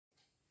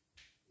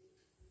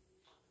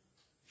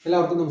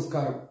എല്ലാവർക്കും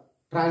നമസ്കാരം.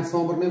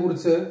 ട്രാൻസ്ഫോമറിനെ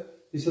കുറിച്ച്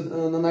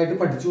നന്നായിട്ട്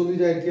പഠിച്ചു എന്ന്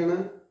വിചാരിക്കുകയാണ്.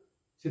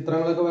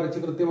 ചിത്രങ്ങളൊക്കെ വരച്ച്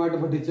കൃത്യമായിട്ട്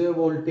പഠിച്ച്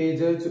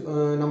വോൾട്ടേജ്,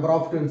 നമ്പർ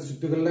ഓഫ് ടേൺസ്,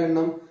 ചുറ്റുകളുടെ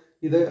എണ്ണം,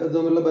 ഇത്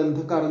തമ്മിലുള്ള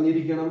ബന്ധമൊക്കെ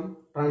അറിഞ്ഞിരിക്കണം.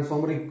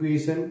 ട്രാൻസ്ഫോമർ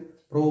ഇക്വേഷൻ,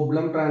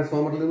 പ്രോബ്ലം,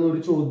 ട്രാൻസ്ഫോമറിൽ നിന്ന്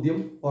ഒരു ചോദ്യം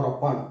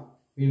ഉറപ്പാണ്.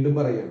 വീണ്ടും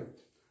പറയുകയാണ്.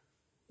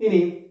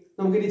 ഇനി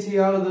നമുക്കിനി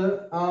ചെയ്യാനുള്ളത്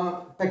ആ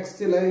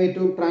ടെക്സ്റ്റിലെ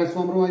ഏറ്റവും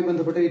ട്രാൻസ്ഫോമറുമായി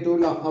ബന്ധപ്പെട്ട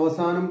ഏറ്റവും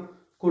അവസാനം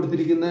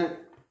കൊടുത്തിരിക്കുന്ന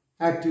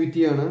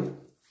ആക്ടിവിറ്റിയാണ്.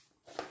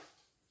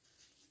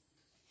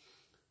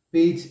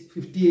 പേജ്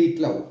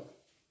 58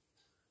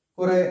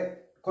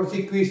 കുറച്ച്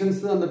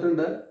ഇക്വേഷൻസ്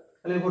തന്നിട്ടുണ്ട്,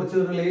 അല്ലെങ്കിൽ കുറച്ച്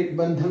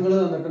ബന്ധങ്ങൾ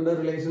തന്നിട്ടുണ്ട്,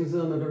 റിലേഷൻസ്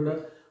തന്നിട്ടുണ്ട്.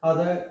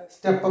 അത്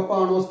സ്റ്റെപ്പ് അപ്പ്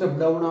ആണോ സ്റ്റെപ്പ്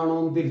ഡൗൺ ആണോ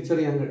എന്ന്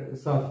തിരിച്ചറിയാൻ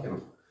സാധിക്കണം.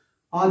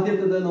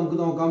 ആദ്യത്തേത് നമുക്ക്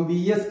നോക്കാം.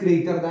 VS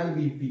greater than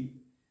VP.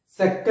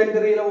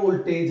 സെക്കൻഡറിയിലെ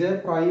voltage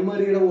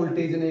പ്രൈമറിയുടെ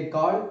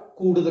വോൾട്ടേജിനേക്കാൾ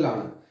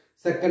കൂടുതലാണ്.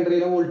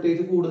 സെക്കൻഡറിയിലെ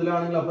വോൾട്ടേജ്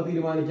കൂടുതലാണെങ്കിൽ അപ്പൊ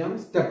തീരുമാനിക്കാം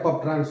സ്റ്റെപ്പ്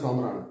അപ്പ്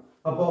ട്രാൻസ്ഫോമർ ആണ്.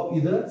 അപ്പോ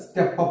ഇത്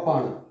സ്റ്റെപ്പ് അപ്പ്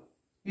ആണ്.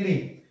 ഇനി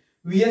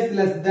VS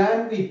less than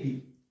VP.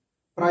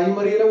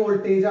 പ്രൈമറിയിലെ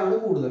voltage ആണ്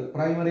കൂടുതൽ.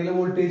 പ്രൈമറിയിലെ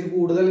വോൾട്ടേജ്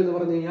കൂടുതൽ എന്ന്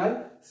പറഞ്ഞു കഴിഞ്ഞാൽ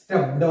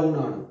സ്റ്റെപ്പ് ഡൗൺ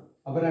ആണ്.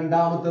 അപ്പൊ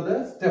രണ്ടാമത്തത്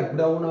സ്റ്റെപ്പ്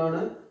ഡൗൺ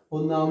ആണ്,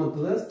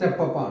 ഒന്നാമത്തത്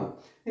സ്റ്റെപ്പ് അപ്പ് ആണ്.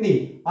 ഇനി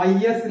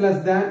IS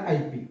less than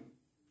IP.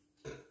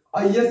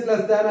 IS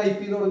less than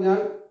IP എന്ന്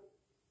പറഞ്ഞാൽ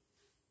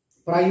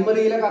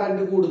പ്രൈമറിയിലെ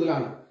കറന്റ്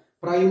കൂടുതലാണ്.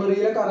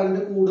 പ്രൈമറിയിലെ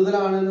കറന്റ്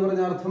കൂടുതലാണ് എന്ന്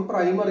പറഞ്ഞ അർത്ഥം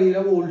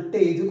പ്രൈമറിയിലെ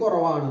വോൾട്ടേജ്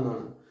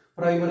കുറവാണെന്നാണ്.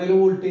 പ്രൈമറിയിലെ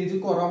വോൾട്ടേജ്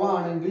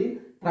കുറവാണെങ്കിൽ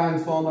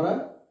ട്രാൻസ്ഫോമർ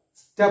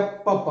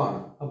സ്റ്റെപ്പ് അപ്പ് ആണ്.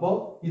 അപ്പോ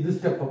ഇത്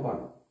സ്റ്റെപ്പ് അപ്പ്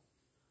ആണ്.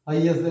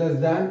 IS less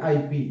than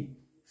IP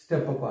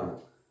step up ആണ്.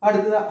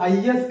 അടുത്തത്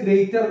IS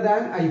greater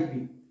than IP.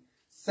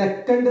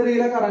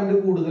 സെക്കൻഡറിയിലെ current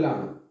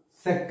കൂടുതലാണ്.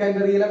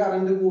 സെക്കൻഡറിയിലെ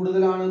കറന്റ്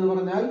കൂടുതലാണ് എന്ന്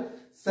പറഞ്ഞാൽ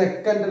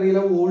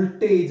സെക്കൻഡറിയിലെ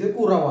വോൾട്ടേജ്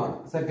കുറവാണ്.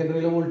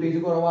 സെക്കൻഡറിയിലെ വോൾട്ടേജ്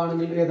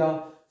കുറവാണെങ്കിൽ ഏതാ?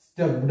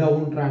 സ്റ്റെപ്പ്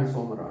ഡൗൺ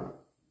ട്രാൻസ്ഫോമർ ആണ്.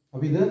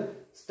 അപ്പൊ ഇത്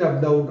സ്റ്റെപ്പ്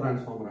ഡൗൺ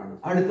ട്രാൻസ്ഫോമർ ആണ്.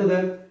 അടുത്തത്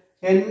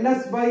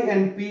NS by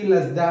NP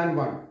less than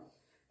 1.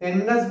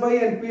 NS by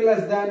NP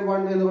less than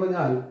 1 എന്ന്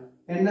പറഞ്ഞാൽ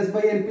NS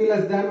by NP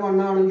less than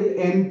 1 ആണെങ്കിൽ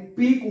NP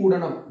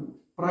കൂടണം.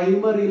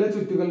 പ്രൈമറിയിലെ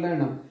ചുറ്റുകളുടെ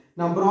എണ്ണം,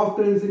 number of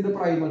turns in the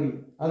primary,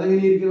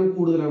 അതെങ്ങനെയിരിക്കണം?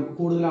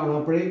 കൂടുതലാണ്.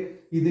 അപ്പോഴേ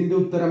ഇതിന്റെ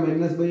ഉത്തരം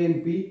NS by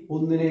NP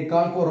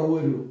ഒന്നിനേക്കാൾ കുറവ്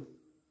വരുള്ളൂ.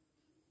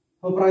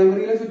 അപ്പൊ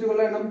പ്രൈമറിയിലെ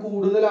ചുറ്റുകളുടെ എണ്ണം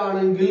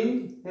കൂടുതലാണെങ്കിൽ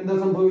എന്താ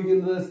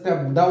സംഭവിക്കുന്നത്?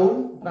 സ്റ്റെപ്പ് ഡൗൺ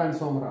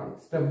ട്രാൻസ്ഫോമർ ആണ്.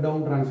 സ്റ്റെപ്പ് ഡൗൺ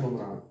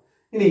ട്രാൻസ്ഫോമർ ആണ്.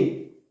 ഇനി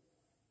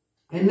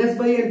NS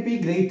by NP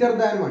greater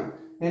than 1.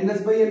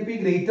 NS by NP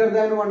greater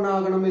than 1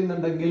 ആകണം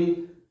എന്നുണ്ടെങ്കിൽ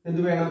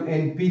എന്ത് വേണം?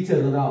 NP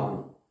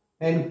ചെറുതാവണം.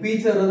 NP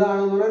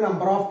ചെറുതാണെന്ന് പറഞ്ഞാൽ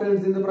number of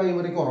turns in the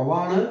primary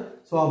കുറവാണ്.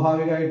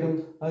 സ്വാഭാവികമായിട്ടും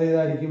അത്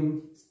ഏതായിരിക്കും?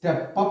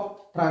 സ്റ്റെപ്പ് അപ്പ്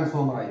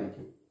ട്രാൻസ്ഫോമർ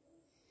ആയിരിക്കും.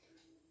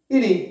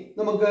 ഇനി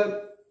നമുക്ക്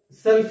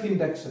സെൽഫ്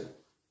ഇൻഡക്ഷൻ.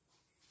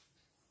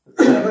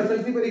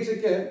 SSLC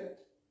പരീക്ഷയ്ക്ക്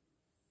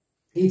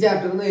ഈ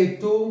ചാപ്റ്ററിൽ നിന്ന്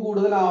ഏറ്റവും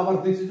കൂടുതൽ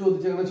ആവർത്തിച്ച്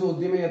ചോദിച്ചിരിക്കുന്ന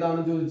ചോദ്യം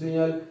ഏതാണെന്ന് ചോദിച്ചു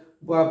കഴിഞ്ഞാൽ,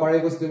 പഴയ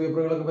ക്വസ്റ്റ്യൻ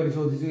പേപ്പറുകളൊക്കെ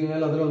പരിശോധിച്ചു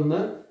കഴിഞ്ഞാൽ അതിലൊന്ന്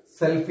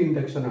സെൽഫ്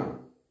ഇൻഡക്ഷൻ ആണ്.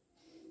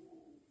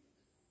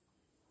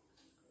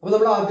 അപ്പൊ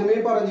നമ്മൾ ആദ്യമേ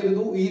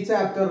പറഞ്ഞിരുന്നു ഈ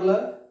ചാപ്റ്ററിൽ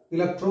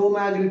ഇലക്ട്രോ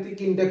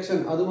മാഗ്നറ്റിക് ഇൻഡക്ഷൻ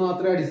അത്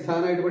മാത്രമേ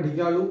അടിസ്ഥാനമായിട്ട്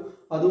പഠിക്കാവുള്ളൂ.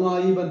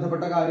 അതുമായി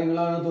ബന്ധപ്പെട്ട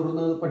കാര്യങ്ങളാണ്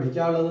തുടർന്ന്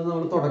പഠിക്കാനുള്ളത്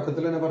നമ്മൾ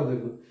തുടക്കത്തിൽ തന്നെ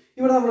പറഞ്ഞിരുന്നു.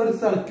 ഇവിടെ നമ്മളൊരു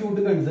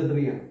സർക്യൂട്ട് കൺസിഡർ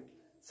ചെയ്യണം.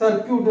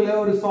 സർക്യൂട്ടില്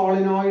ഒരു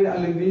സോളിനോയിഡ്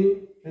അല്ലെങ്കിൽ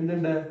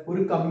എന്തുണ്ട്?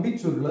 ഒരു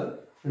കമ്പിച്ചുരുള്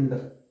ഉണ്ട്.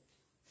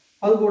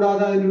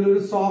 അതുകൂടാതെ അതിനുള്ള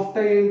ഒരു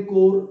സോഫ്റ്റ് അയൺ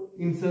കോർ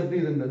ഇൻസേർട്ട്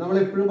ചെയ്തിട്ടുണ്ട്. നമ്മൾ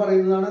എപ്പോഴും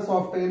പറയുന്നതാണ്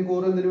സോഫ്റ്റ് അയൺ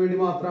കോർ എന്തിനു വേണ്ടി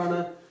മാത്രമാണ്?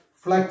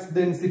 ഫ്ലക്സ്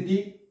ഡെൻസിറ്റി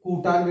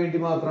കൂട്ടാൻ വേണ്ടി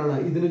മാത്രമാണ്.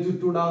 ഇതിന്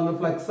ചുറ്റുണ്ടാകുന്ന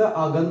ഫ്ലക്സ്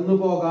അകന്നു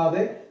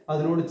പോകാതെ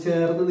അതിനോട്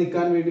ചേർന്ന്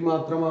നിൽക്കാൻ വേണ്ടി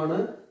മാത്രമാണ്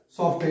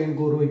സോഫ്റ്റ് അയൺ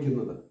കോർ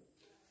വെക്കുന്നത്.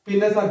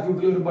 പിന്നെ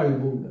സർക്യൂട്ടിൽ ഒരു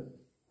ബൾബും ഉണ്ട്.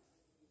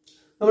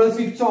 നമ്മൾ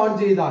സ്വിച്ച് ഓൺ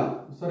ചെയ്താൽ,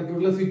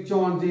 സർക്യൂട്ടിൽ സ്വിച്ച്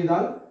ഓൺ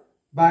ചെയ്താൽ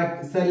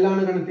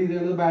സെല്ലാണ് കണക്ട്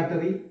ചെയ്തിരിക്കുന്നത്,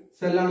 ബാറ്ററി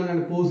സെല്ലാണ്.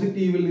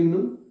 പോസിറ്റീവിൽ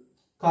നിന്നും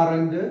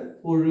കറന്റ്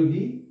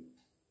ഒഴുകി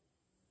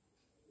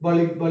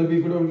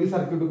ബൾബിൽ കൂടെ ഒഴുകി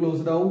സർക്യൂട്ട്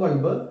ക്ലോസ്ഡ് ആവും,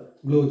 ബൾബ്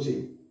ഗ്ലോ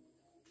ചെയ്യും.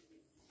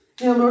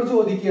 ഇനി നമ്മളോട്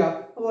ചോദിക്കുക,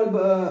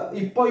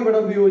 ഇപ്പൊ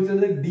ഇവിടെ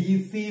ഉപയോഗിച്ചത്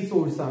DC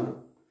സോഴ്സ് ആണ്.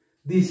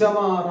 ദിശ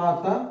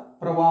മാറാത്ത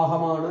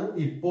പ്രവാഹമാണ്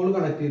ഇപ്പോൾ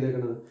കണക്ട്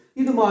ചെയ്തേക്കുന്നത്.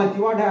 ഇത് മാറ്റി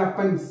what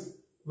happens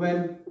when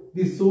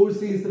the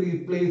source is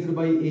replaced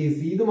by AC.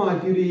 ഇത്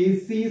മാറ്റി ഒരു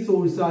AC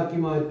സോഴ്സ് ആക്കി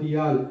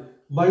മാറ്റിയാൽ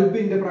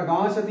ബൾബിന്റെ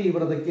പ്രകാശ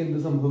തീവ്രതയ്ക്ക് എന്ത്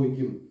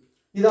സംഭവിക്കും?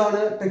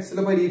 ഇതാണ്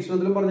ടെക്സ്റ്റിലെ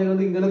പരീക്ഷണത്തിലും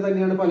പറഞ്ഞിരുന്നത്. ഇങ്ങനെ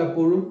തന്നെയാണ്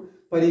പലപ്പോഴും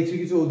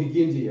പരീക്ഷയ്ക്ക്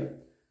ചോദിക്കുകയും ചെയ്യുക.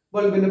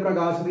 ബൾബിന്റെ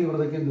പ്രകാശ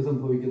തീവ്രതയ്ക്ക് എന്ത്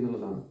സംഭവിക്കും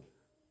എന്നുള്ളതാണ്.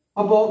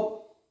 അപ്പോ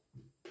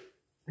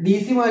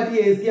DC മാറ്റി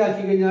AC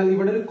ആക്കി കഴിഞ്ഞാൽ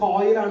ഇവിടെ ഒരു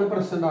കോയിലാണ്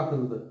പ്രശ്നം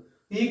ഉണ്ടാക്കുന്നത്.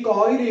 ഈ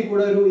കോയിലിൽ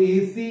കൂടെ ഒരു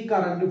AC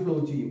കറന്റ് ഫ്ലോ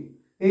ചെയ്യും.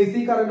 AC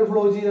കറന്റ്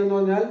ഫ്ലോ ചെയ്യുക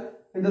പറഞ്ഞാൽ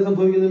എന്താ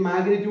സംഭവിക്കുന്നത്?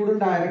 മാഗ്നിറ്റ്യൂഡും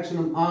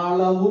ഡയറക്ഷനും,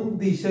 അളവും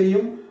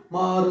ദിശയും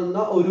മാറുന്ന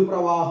ഒരു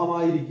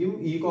പ്രവാഹമായിരിക്കും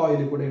ഈ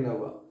കോയിലിൽ കൂടെ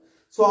ഉണ്ടാവുക.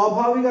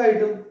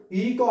 സ്വാഭാവികമായിട്ടും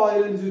ഈ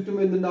കോയിലിന് ചുറ്റും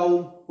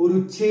എന്തുണ്ടാവും? ഒരു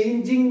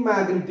ചേഞ്ചിങ്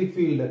മാഗ്നറ്റിക്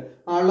ഫീൽഡ്,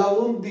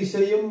 അളവും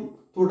ദിശയും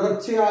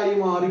തുടർച്ചയായി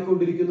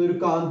മാറിക്കൊണ്ടിരിക്കുന്ന ഒരു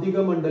കാന്തിക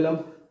മണ്ഡലം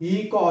ഈ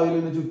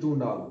കോയിലിന് ചുറ്റും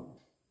ഉണ്ടാകും.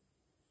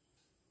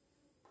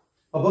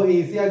 അപ്പൊ എ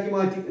സി ആക്കി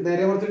മാറ്റി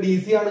നേരെ കുറച്ച് ഡി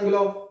സി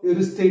ആണെങ്കിലോ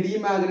ഒരു സ്റ്റഡി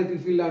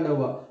മാഗ്നറ്റിക് ഫീൽഡ് ആണ്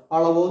ഉണ്ടാവുക.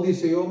 അളവോ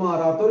ദിശയോ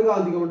മാറാത്ത ഒരു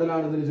കാന്തിക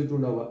മണ്ഡലമാണ് ഇതിന് ചുറ്റും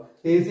ഉണ്ടാവുക.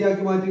 എ സി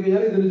ആക്കി മാറ്റി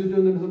കഴിഞ്ഞാൽ ഇതിന്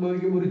ചുറ്റും എന്ത്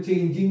സംഭവിക്കും? ഒരു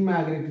ചേഞ്ചിങ്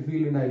മാഗ്നറ്റിക്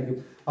ഫീൽഡ് ഉണ്ടായിരിക്കും.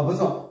 അപ്പൊ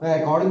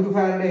according to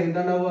Faraday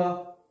എന്താണ്ടാവുക?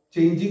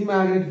 Changing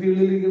magnetic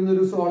ഫീൽഡിൽ ഇരിക്കുന്ന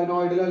ഒരു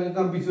സോളിനോയിഡിൽ അല്ലെങ്കിൽ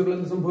കമ്പിച്ചറിൽ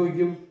എന്ത്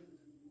സംഭവിക്കും?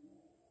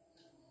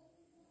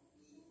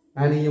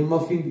 And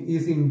EMF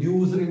is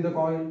induced in the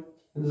coil.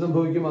 എന്ത്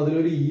സംഭവിക്കും?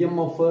 അതിലൊരു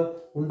EMF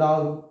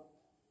ഉണ്ടാകും.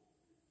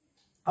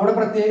 അവിടെ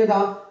പ്രത്യേകത,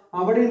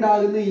 അവിടെ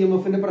ഉണ്ടാകുന്ന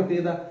EMF-ന്റെ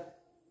പ്രത്യേകത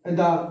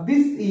എന്താ?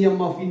 This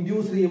EMF,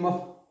 induced EMF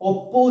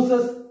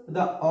opposes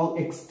the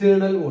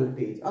external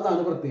voltage.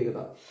 അതാണ് പ്രത്യേകത.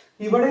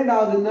 ഇവിടെ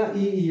ഉണ്ടാകുന്ന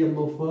ഈ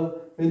EMF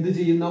എന്ത്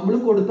ചെയ്യും? നമ്മൾ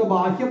കൊടുത്ത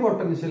ബാഹ്യ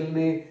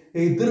പൊട്ടൻഷ്യലിനെ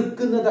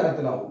എതിർക്കുന്ന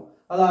തരത്തിലാവും.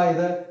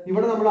 അതായത്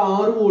ഇവിടെ നമ്മൾ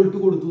 6 വോൾട്ട്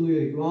കൊടുത്തു എന്ന്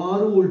വിചാരിക്കും.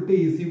 6 വോൾട്ട്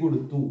AC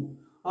കൊടുത്തു.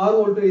 6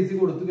 വോൾട്ട് AC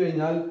കൊടുത്തു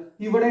കഴിഞ്ഞാൽ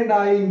ഇവിടെ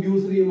ഉണ്ടായ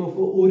ഇൻഡ്യൂസ്ഡ് EMF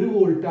 1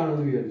 വോൾട്ട്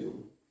ആണെന്ന് വിചാരിച്ചു.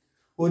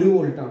 1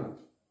 വോൾട്ട് ആണ്.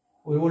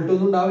 1 വോൾട്ട്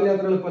ഒന്നും ഉണ്ടാവില്ല,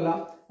 അത്ര എളുപ്പമല്ല.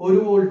 1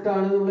 വോൾട്ട്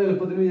ആണ് നമ്മൾ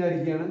എളുപ്പത്തിന്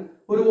വിചാരിക്കുകയാണ്.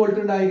 1 വോൾട്ട്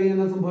ഉണ്ടായി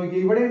കഴിഞ്ഞാൽ സംഭവിക്കുക,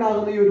 ഇവിടെ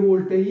ഉണ്ടാകുന്ന ഈ 1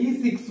 വോൾട്ട് ഈ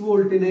 6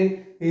 വോൾട്ടിനെ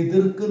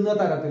എതിർക്കുന്ന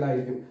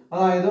തരത്തിലായിരിക്കും.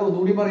 അതായത്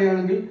ഒന്നുകൂടി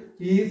പറയുകയാണെങ്കിൽ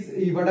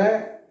ഇവിടെ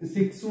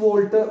 6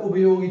 വോൾട്ട്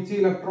ഉപയോഗിച്ച്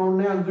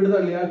ഇലക്ട്രോണിനെ അങ്ങോട്ട്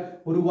തള്ളിയാൽ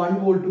ഒരു 1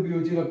 വോൾട്ട്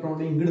ഉപയോഗിച്ച്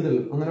ഇലക്ട്രോണിനെ ഇങ്ങോട്ട്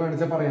തള്ളും. അങ്ങനെ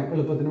വേണിച്ചാൽ പറയാം,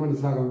 എളുപ്പത്തിന്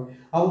മനസ്സിലാക്കാം.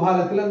 അപ്പൊ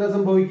ഫലത്തിൽ എന്താ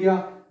സംഭവിക്കുക?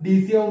 ഡി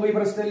സി ആവുമ്പോ ഈ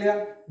പ്രശ്നമില്ല.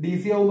 ഡി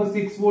സി ആവുമ്പോ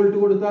 6 വോൾട്ട്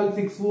കൊടുത്താൽ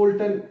 6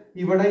 വോൾട്ട്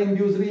ഇവിടെ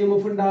ഇൻഡ്യൂസ്ഡ്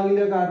EMF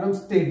ഉണ്ടാകില്ല. കാരണം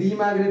സ്റ്റഡി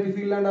മാഗ്നറ്റിക്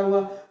ഫീൽഡ് ഉണ്ടാവുക.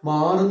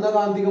 മാറുന്ന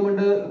കാന്തിക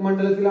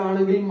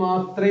മണ്ഡലത്തിലാണെങ്കിൽ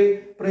മാത്രമേ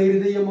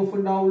പ്രേരിത EMF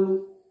ഉണ്ടാവുള്ളൂ.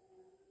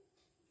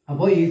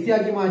 അപ്പൊ എ സി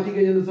ആക്കി മാറ്റി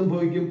കഴിഞ്ഞാൽ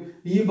സംഭവിക്കും?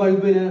 ഈ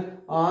ബൾബിന്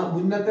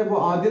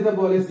ആദ്യത്തെ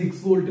പോലെ 6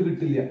 വോൾട്ട്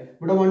കിട്ടില്ല.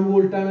 ഇവിടെ 1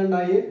 വോൾട്ട് ആണ്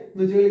ഉണ്ടായി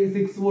എന്ന് വെച്ചാൽ ഈ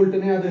 6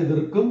 വോൾട്ടിനെ അത്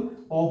എതിർക്കും,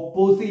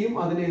 ഓപ്പോസ് ചെയ്യും.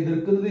 അതിനെ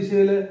എതിർക്കുന്ന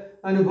ദിശയിൽ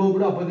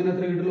അനുഭവപ്പെടും. അപ്പൊ ഇതിന്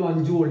എത്ര കിട്ടുള്ളൂ?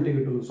 5 വോൾട്ട്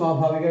കിട്ടുള്ളൂ.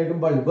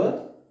 സ്വാഭാവികമായിട്ടും ബൾബ്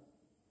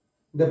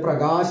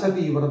പ്രകാശ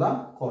തീവ്രത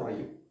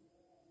കുറയും.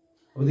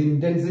 അപ്പൊ the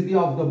intensity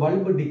of the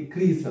bulb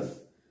decreases.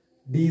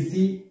 D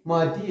C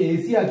മാറ്റി എ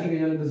സി ആക്കി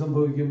കഴിഞ്ഞാൽ എന്ത്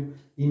സംഭവിക്കും?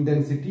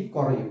 ഇന്റൻസിറ്റി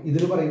കുറയും.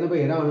 ഇതിന് പറയുന്ന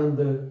പേരാണ്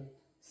എന്ത്?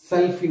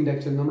 Self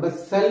induction. നമ്മുടെ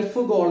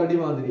സെൽഫ് ഗോളടി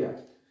മാതിരിയാണ്.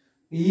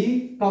 ഈ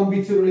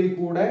കമ്പിച്ചുരുളിൽ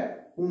കൂടെ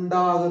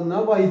ഉണ്ടാകുന്ന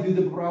വൈദ്യുത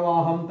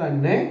പ്രവാഹം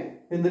തന്നെ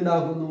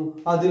എന്തുണ്ടാക്കുന്നു?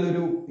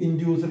 അതിലൊരു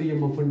ഇൻഡ്യൂസ്ഡ്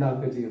EMF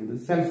ഉണ്ടാക്കുക ചെയ്യുന്നത്.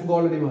 സെൽഫ്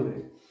ഗോളടി മാതിരി.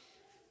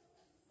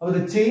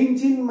 The change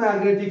in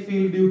magnetic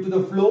field due to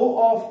the flow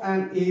of an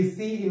AC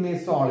in a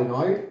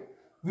solenoid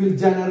will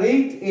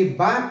generate a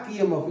back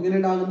EMF. ഇങ്ങനെ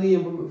ഉണ്ടാകുന്ന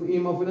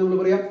EMF നമ്മൾ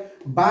പറയാം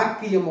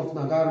ബാക്ക് EMF.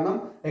 കാരണം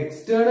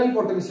എക്സ്റ്റേണൽ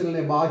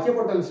പൊട്ടൻഷ്യലിനെ, ബാഹ്യ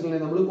പൊട്ടൻഷ്യലിനെ,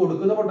 നമ്മൾ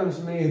കൊടുക്കുന്ന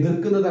പൊട്ടൻഷ്യലിനെ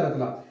എതിർക്കുന്ന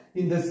തരത്തിലാണ്.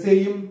 In the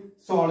same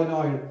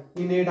solenoid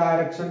in A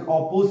direction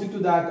opposite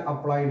to that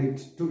applied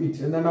to it.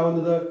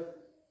 എന്താണ്ടാവുന്നത്?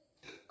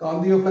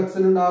 കാന്തിക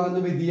ഫ്ലക്സിൽ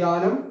ഉണ്ടാകുന്ന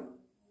വ്യതിയാനം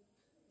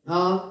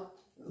ആ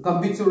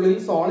കമ്പിച്ചുള്ളിൽ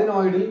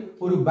സോളിനോയിഡിൽ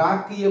ഒരു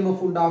ബാക്ക് EMF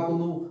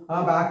ഉണ്ടാക്കുന്നു. ആ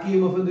ബാക്ക്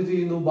EMF എന്ത്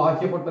ചെയ്യുന്നു?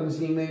 ബാഹ്യ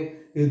പൊട്ടൻഷ്യലിനെ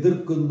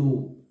എതിർക്കുന്നു.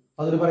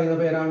 അതിന് പറയുന്ന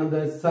പേരാണ്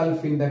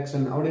സെൽഫ്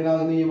ഇൻഡക്ഷൻ. അവിടെ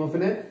ഉണ്ടാകുന്ന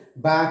EMF-നെ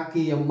ബാക്ക്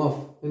EMF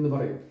എന്ന്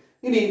പറയും.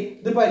 ഇനി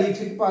ഇത്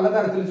പരീക്ഷയ്ക്ക്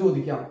പലതരത്തിൽ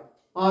ചോദിക്കാം.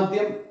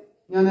 ആദ്യം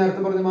ഞാൻ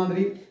നേരത്തെ പറഞ്ഞ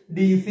മാതിരി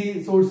ഡി സി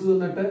സോഴ്സ്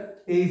തന്നിട്ട്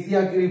എ സി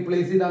ആക്കി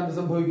റീപ്ലേസ് ചെയ്താൽ എന്ത്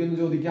സംഭവിക്കുമെന്ന്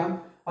ചോദിക്കാം.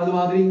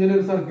 അതുമാതിരി ഇങ്ങനെ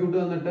ഒരു സർക്യൂട്ട്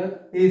തന്നിട്ട്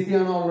എ സി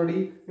ആണ് ഓൾറെഡി,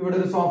 ഇവിടെ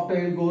ഒരു സോഫ്റ്റ്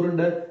അയൺ കോർ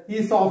ഉണ്ട്. ഈ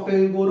സോഫ്റ്റ്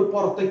അയൺ കോർ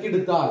പുറത്തേക്ക്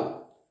എടുത്താൽ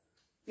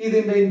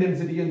ഇതിന്റെ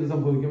ഇന്റൻസിറ്റിക്ക് എന്ത്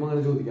സംഭവിക്കും?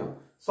 അങ്ങനെ ചോദിക്കാം.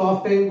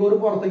 സോഫ്റ്റ് അയൺ കോർ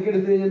പുറത്തേക്ക്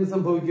എടുത്തു കഴിഞ്ഞാൽ എന്ത്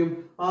സംഭവിക്കും?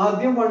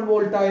 ആദ്യം 1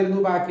 വോൾട്ട് ആയിരുന്നു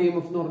ബാക്ക്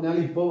EMF എന്ന് പറഞ്ഞാൽ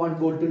ഇപ്പോൾ 1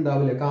 വോൾട്ട്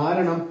ഉണ്ടാവില്ല.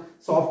 കാരണം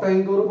സോഫ്റ്റ് അയൺ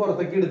കോർ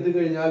പുറത്തേക്ക് എടുത്തു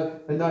കഴിഞ്ഞാൽ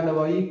എന്താണ്?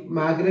 ഈ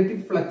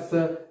മാഗ്നറ്റിക്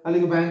ഫ്ലക്സ്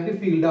അല്ലെങ്കിൽ മാഗ്നറ്റിക്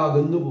ഫീൽഡ്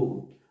അകന്നു പോകും.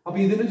 അപ്പൊ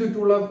ഇതിന്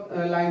ചുറ്റുമുള്ള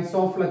ലൈൻസ്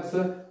ഓഫ്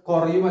ഫ്ലക്സ്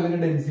കുറയും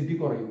അല്ലെങ്കിൽ ഡെൻസിറ്റി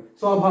കുറയും.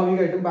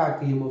 സ്വാഭാവികമായിട്ടും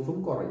ബാക്ക് EMF-ഉം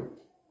കുറയും.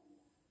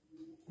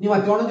 ഇനി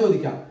മറ്റോണം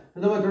ചോദിക്കാം.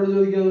 എന്താ മറ്റോണം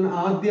ചോദിക്കാൻ?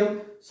 ആദ്യം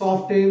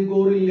സോഫ്റ്റ് അയൺ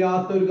കോർ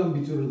ഇല്ലാത്ത ഒരു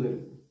കമ്പിച്ചുരുൾ തരും.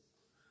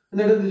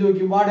 എന്നിട്ട് എന്ത്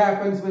ചോദിക്കും? What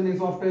happens when A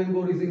soft iron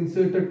core is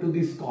inserted to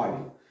this coil.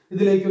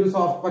 ഇതിലേക്ക് ഒരു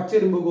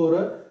പച്ചിരുമ്പ് കോർ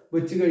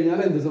വെച്ച് കഴിഞ്ഞാൽ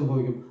എന്ത്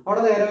സംഭവിക്കും?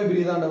 അവിടെ നേരെ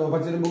വിപരീതം ഉണ്ടാവുക.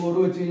 പച്ചിരുമ്പ് കോർ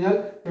വെച്ച് കഴിഞ്ഞാൽ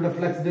ഇവിടെ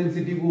ഫ്ലക്സ്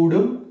ഡെൻസിറ്റി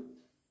കൂടും,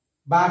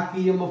 ബാക്ക്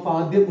EMF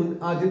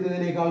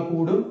ആദ്യത്തേതിനേക്കാൾ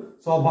കൂടും.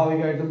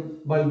 സ്വാഭാവികമായിട്ടും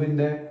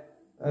ബൾബിന്റെ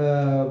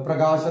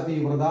പ്രകാശ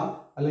തീവ്രത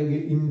അല്ലെങ്കിൽ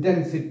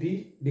ഇന്റൻസിറ്റി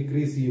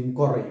ഡിക്രീസ് ചെയ്യും,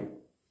 കുറയും.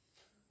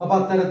 അപ്പൊ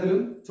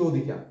അത്തരത്തിലും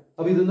ചോദിക്കാം.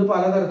 അപ്പൊ ഇതൊന്ന്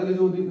പലതരത്തിലുള്ള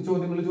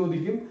ചോദ്യങ്ങൾ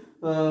ചോദിക്കും.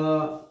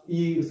 ഈ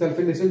സെൽഫ്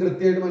ഇൻഡക്ഷൻ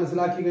കൃത്യമായിട്ട്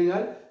മനസ്സിലാക്കി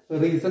കഴിഞ്ഞാൽ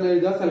റീസൺ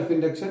എഴുതുക, സെൽഫ്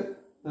ഇൻഡക്ഷൻ,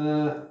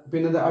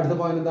 പിന്നെ അടുത്ത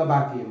പോയിന്റ് എന്താ?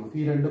 Back EMF.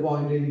 ഈ 2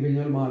 പോയിന്റ് എഴുതി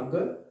കഴിഞ്ഞാൽ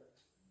മാർക്ക്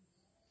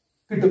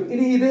കിട്ടും.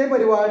 ഇനി ഇതേ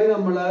പരിപാടി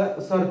നമ്മള്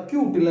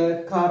സർക്യൂട്ടില്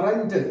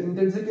കറന്റ്,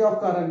 ഇന്റൻസിറ്റി ഓഫ്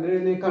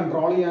കറന്റിനെ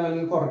കൺട്രോൾ ചെയ്യാൻ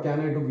അല്ലെങ്കിൽ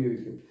കുറയ്ക്കാനായിട്ട്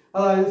ഉപയോഗിക്കും.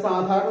 അതായത്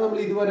സാധാരണ നമ്മൾ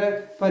ഇതുവരെ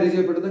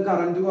പരിചയപ്പെട്ടത്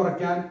കറന്റ്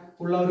കുറയ്ക്കാൻ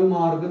ഉള്ള ഒരു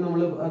മാർഗം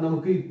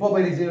നമുക്ക് ഇപ്പൊ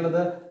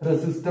പരിചയമുള്ളത്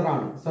റെസിസ്റ്റർ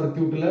ആണ്.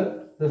 സർക്യൂട്ടില്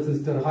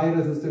റെസിസ്റ്റർ, ഹൈ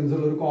റെസിസ്റ്റൻസ്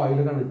ഉള്ള ഒരു കോയിൽ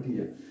കണക്ട്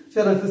ചെയ്യുക.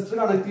 പക്ഷെ റെസിസ്റ്റർ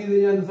കണക്ട് ചെയ്ത്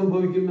കഴിഞ്ഞാൽ എന്ത്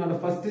സംഭവിക്കും?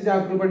 ഫസ്റ്റ്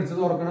ചാപ്റ്റർ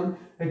പഠിച്ചത് ഓർക്കണം.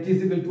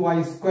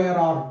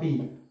 H=I²RT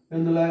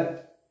എന്നുള്ള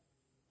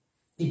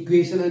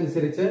ഇക്വേഷൻ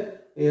അനുസരിച്ച്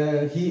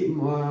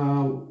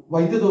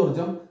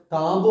വൈദ്യുതോർജം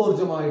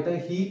താപോർജമായിട്ട്,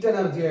 ഹീറ്റ്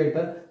എനർജി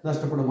ആയിട്ട്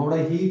നഷ്ടപ്പെടും. അവിടെ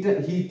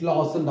ഹീറ്റ്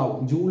ലോസ്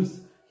ഉണ്ടാവും, ജൂൾസ്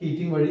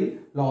ഹീറ്റിംഗ് വഴി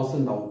ലോസ്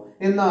ഉണ്ടാവും.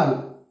 എന്നാൽ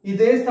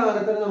ഇതേ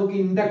സ്ഥാനത്തിന് നമുക്ക്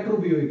ഇൻഡക്ടർ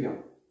ഉപയോഗിക്കാം.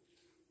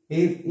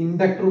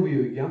 ഇൻഡക്ടർ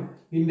ഉപയോഗിക്കാം.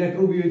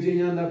 ഇൻഡക്ടർ ഉപയോഗിച്ച്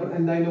കഴിഞ്ഞാൽ എന്താ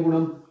അതിന്റെ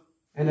ഗുണം?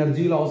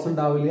 എനർജി ലോസ്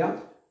ഉണ്ടാവില്ല.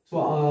 സോ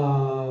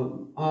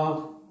ആ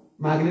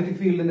മാഗ്നറ്റിക്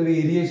ഫീൽഡിന്റെ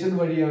വേരിയേഷൻ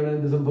വഴിയാണ്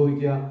എന്ത്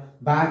സംഭവിക്കുക?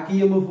 ബാക്ക്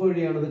EMF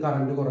വഴിയാണ് ഇത്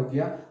കറണ്ട്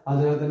കുറയ്ക്കുക.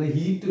 അതിനാൽ തന്നെ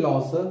ഹീറ്റ്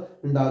ലോസ്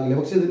ഉണ്ടാകില്ല.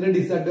 പക്ഷെ ഇതിന്റെ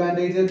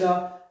ഡിസഡ്വാൻറ്റേജ് എന്താ?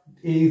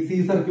 AC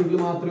സർക്യൂട്ടിൽ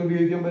മാത്രമേ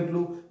ഉപയോഗിക്കാൻ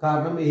പറ്റുള്ളൂ.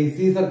 കാരണം AC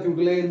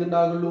സർക്യൂട്ടിലെ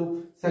എന്തുണ്ടാകുള്ളൂ?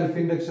 Self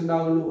induction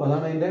ഉണ്ടാകുള്ളൂ.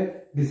 അതാണ് അതിന്റെ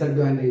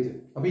ഡിസഡ്വാൻറ്റേജ്.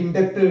 അപ്പൊ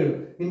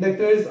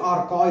ഇൻഡക്ടേഴ്സ് ആർ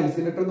കോയിൽസ്.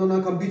 ഇൻഡക്ടർ എന്ന്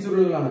പറഞ്ഞാൽ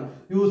കമ്പിച്ചുരുളുകളാണ്.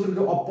 Used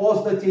to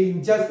oppose the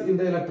changes in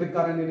the electric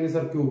current in A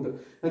circuit.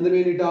 എന്തിനു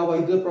വേണ്ടിയിട്ട്? ആ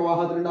വൈദ്യുത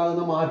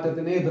പ്രവാഹത്തിനുണ്ടാകുന്ന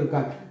മാറ്റത്തിനെ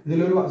എതിർക്കാൻ.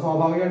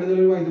 സ്വാഭാവികമായിട്ട്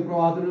ഇതിലൊരു വൈദ്യുത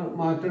പ്രവാഹത്തിന്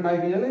മാറ്റം ഉണ്ടായി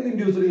കഴിഞ്ഞാൽ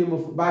ഇൻഡ്യൂസ്ഡ്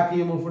EMF, ബാക്ക്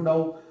EMF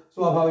ഉണ്ടാവും.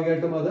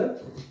 സ്വാഭാവികമായിട്ടും അത്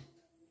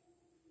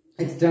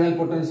external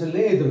potential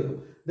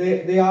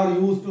they are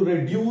used to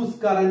reduce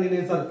current in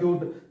a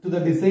circuit to the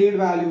desired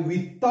value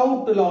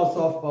without loss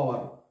of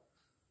power.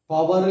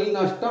 പവറിൽ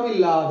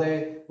നഷ്ടമില്ലാതെ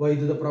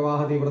വൈദ്യുത പ്രവാഹ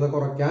തീവ്രത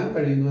കുറയ്ക്കാൻ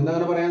കഴിയുന്നു. എന്താ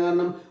പറയാൻ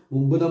കാരണം?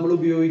 മുമ്പ് നമ്മൾ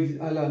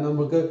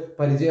നമുക്ക്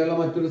പരിചയമുള്ള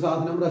മറ്റൊരു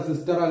സാധനം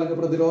റെസിസ്റ്റർ അല്ലെങ്കിൽ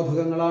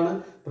പ്രതിരോധകങ്ങളാണ്.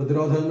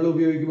 പ്രതിരോധകങ്ങൾ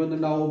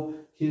ഉപയോഗിക്കുമെന്നുണ്ടാവും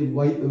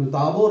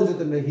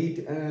താപോർജ്ജത്തിന്റെ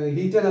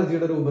ഹീറ്റ്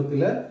എനർജിയുടെ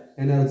രൂപത്തിൽ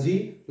എനർജി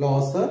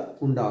ലോസ്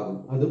ഉണ്ടാകും.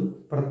 അതും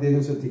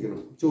പ്രത്യേകം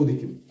ശ്രദ്ധിക്കണം,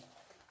 ചോദിക്കും.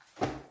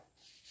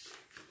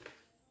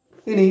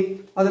 ഇനി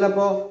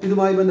അതിലപ്പോ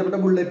ഇതുമായി ബന്ധപ്പെട്ട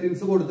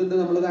ബുള്ളറ്റിൻസ് കൊടുത്തിട്ട്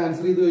നമ്മളത്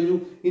ആൻസർ ചെയ്ത് കഴിഞ്ഞു.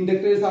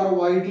 Inductors are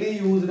widely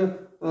used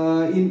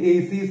in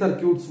AC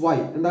circuits. Y?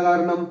 എന്താ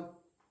കാരണം?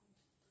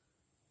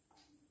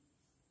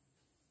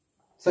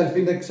 Self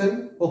induction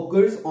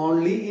occurs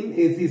only in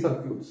AC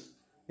circuits.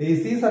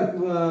 AC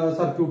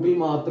സർക്യൂട്ടിൽ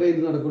മാത്രമേ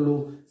ഇത് നടക്കുള്ളൂ,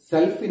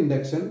 സെൽഫ്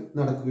ഇൻഡക്ഷൻ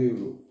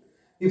നടക്കുകയുള്ളൂ.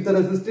 If the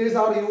resistors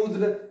are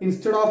used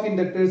instead of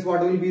inductors, what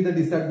will be the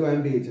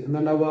disadvantage?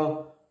 എന്താ?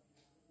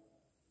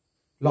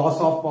 Loss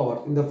of power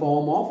in the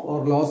form of, or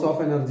loss of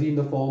energy in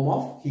the form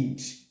of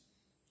heat.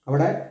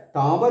 അവിടെ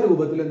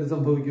താപരൂപത്തിൽ എന്ത്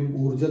സംഭവിക്കും?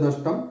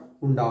 ഊർജ്ജനഷ്ടം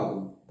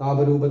ഉണ്ടാകും.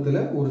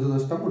 താപരൂപത്തില്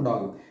ഊർജ്ജനഷ്ടം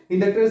ഉണ്ടാകും.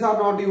 Inductors are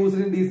not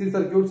used in DC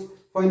circuits.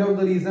 Find out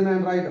the reason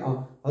and right.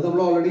 അത്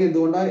നമ്മൾ already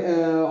എന്തുകൊണ്ടാണ്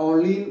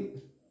only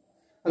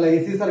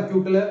AC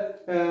സർക്യൂട്ടില്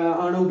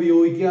ആണ്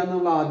ഉപയോഗിക്കുക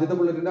എന്നുള്ള ആദ്യത്തെ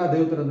ബുള്ളറ്റിന്റെ അതേ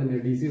ഉത്തരം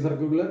തന്നെയാണ്. DC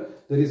സർക്യൂട്ടിൽ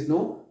there is no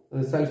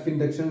self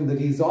induction in the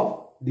case of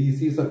DC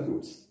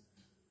circuits.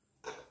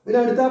 പിന്നെ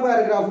അടുത്ത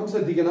പാരഗ്രാഫും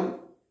ശ്രദ്ധിക്കണം.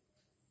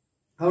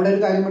 അവിടെ ഒരു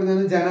കാര്യം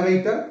പറഞ്ഞാൽ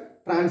generator,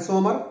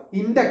 transformer,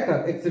 inductor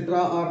etcetera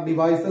are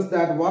devices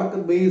that work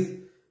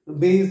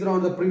based on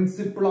the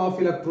principle of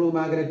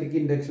electromagnetic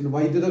induction.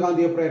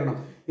 വൈദ്യുതകാന്തിക പ്രേരണം,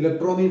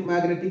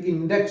 ഇലക്ട്രോമാഗ്നറ്റിക്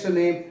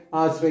ഇൻഡക്ഷനെ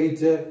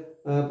ആശ്രയിച്ച്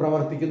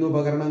പ്രവർത്തിക്കുന്ന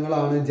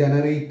ഉപകരണങ്ങളാണ്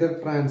ജനറേറ്റർ,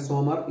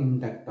 ട്രാൻസ്ഫോമർ,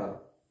 ഇൻഡക്ടർ.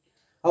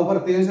 അത്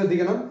പ്രത്യേകം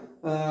ശ്രദ്ധിക്കണം.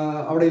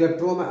 അവിടെ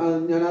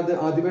ഞാൻ അത്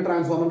ആദ്യമേ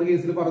ട്രാൻസ്ഫോമറിന്റെ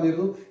കേസിൽ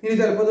പറഞ്ഞിരുന്നു. ഇനി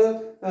ചിലപ്പോൾ അത്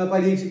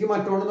പരീക്ഷയ്ക്ക്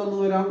മറ്റോണം തന്നു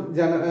വരാം.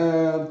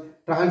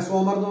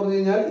 ട്രാൻസ്ഫോമർ എന്ന് പറഞ്ഞു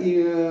കഴിഞ്ഞാൽ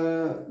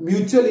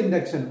മ്യൂച്വൽ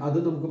ഇൻഡക്ഷൻ, അത്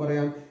നമുക്ക്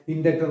പറയാം.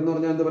 ഇൻഡക്ടർ എന്ന്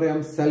പറഞ്ഞാൽ എന്ത് പറയാം?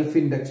 സെൽഫ്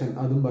ഇൻഡക്ഷൻ,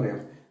 അതും പറയാം.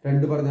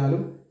 രണ്ട്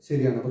പറഞ്ഞാലും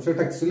ശരിയാണ്. പക്ഷെ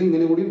ടെക്സ്റ്റിൽ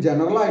ഇങ്ങനെ കൂടി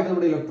ജനറൽ ആയിട്ട്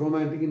നമ്മുടെ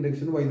ഇലക്ട്രോമാഗ്നറ്റിക്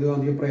ഇൻഡക്ഷൻ,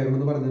 വൈദ്യുതകാന്തിക പ്രേരണം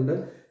എന്ന് പറഞ്ഞിട്ടുണ്ട്.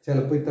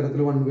 ചിലപ്പോൾ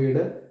ഇത്തരത്തിൽ വൺ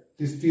വേർഡ്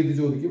ട്വിസ്റ്റ് ചെയ്ത്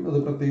ചോദിക്കും, അത്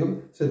പ്രത്യേകം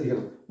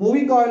ശ്രദ്ധിക്കണം.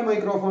 മൂവിംഗ് കോയിൽ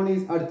മൈക്രോഫോൺ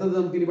ഈസ് അടുത്തത്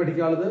നമുക്ക് ഇനി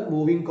പഠിക്കാനുള്ളത്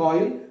മൂവിംഗ്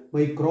കോയിൽ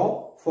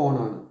മൈക്രോഫോൺ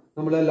ആണ്.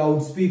 നമ്മൾ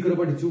ലൗഡ് സ്പീക്കർ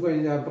പഠിച്ചു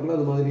കഴിഞ്ഞ ചാപ്റ്ററിൽ.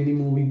 അതുമാതിരി ഇനി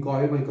മൂവിംഗ്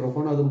കോയിൽ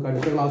മൈക്രോഫോൺ, അത് നമുക്ക്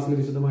അടുത്ത ക്ലാസ്സിൽ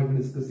വിശദമായിട്ട്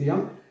ഡിസ്കസ്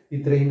ചെയ്യാം.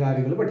 ഇത്രയും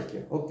കാര്യങ്ങൾ പഠിക്കുക.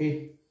 ഓക്കെ.